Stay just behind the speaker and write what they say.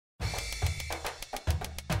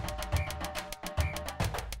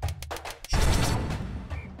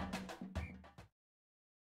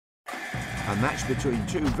A match between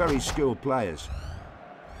two very skilled players.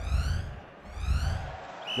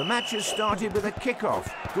 The match has started with a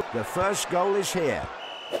kick-off. The first goal is here.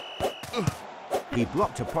 He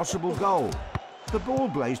blocked a possible goal. The ball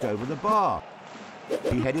blazed over the bar.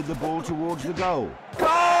 He headed the ball towards the goal.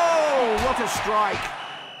 Goal! What a strike!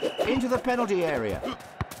 Into the penalty area.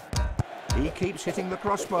 He keeps hitting the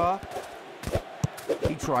crossbar.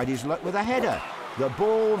 He tried his luck with a header. The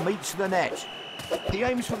ball meets the net. He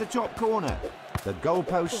aims for the top corner. The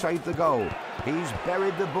goalpost saved the goal. He's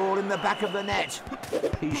buried the ball in the back of the net.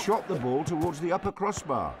 He shot the ball towards the upper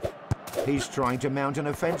crossbar. He's trying to mount an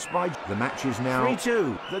offence by... The match is now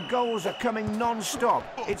 3-2. The goals are coming non-stop.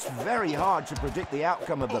 It's very hard to predict the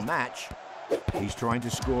outcome of the match. He's trying to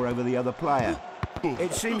score over the other player.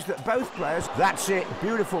 It seems that both players... That's it.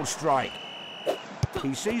 Beautiful strike.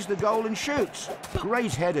 He sees the goal and shoots.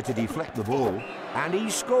 Great header to deflect the ball. And he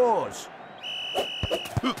scores.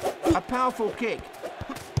 A powerful kick.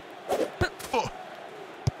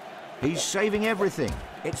 He's saving everything.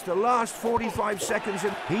 It's the last 45 seconds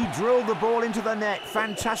and he drilled the ball into the net.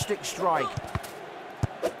 Fantastic strike.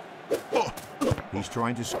 He's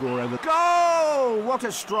trying to score over... Goal! What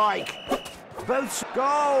a strike! Both...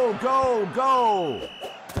 Goal! Goal! Goal!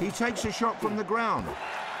 He takes a shot from the ground.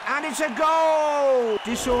 And it's a goal!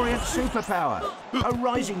 Disorient superpower. A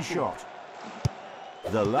rising shot.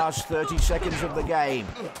 The last 30 seconds of the game.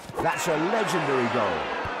 That's a legendary goal.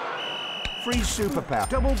 Free superpower.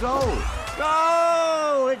 Double goal.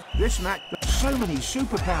 Goal! This match, so many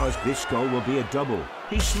superpowers. This goal will be a double.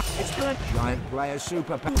 It's burnt. Giant player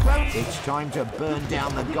superpower. It's time to burn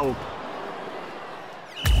down the goal.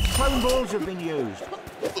 Clone balls have been used.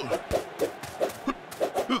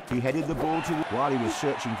 He headed the ball to... While he was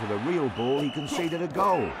searching for the real ball, he conceded a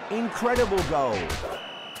goal. Incredible goal.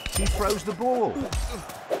 He throws the ball.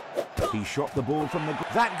 He shot the ball from the...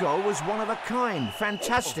 That goal was one of a kind.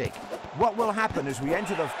 Fantastic. What will happen as we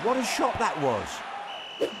enter the... What a shot that was.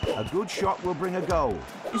 A good shot will bring a goal.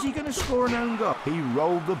 Is he going to score an own goal? He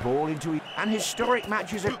rolled the ball into... An historic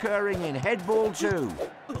match is occurring in head ball 2.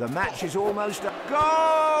 The match is almost a...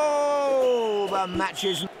 Goal! The match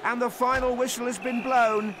is... And the final whistle has been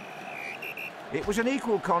blown. It was an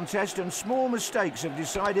equal contest and small mistakes have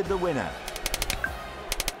decided the winner.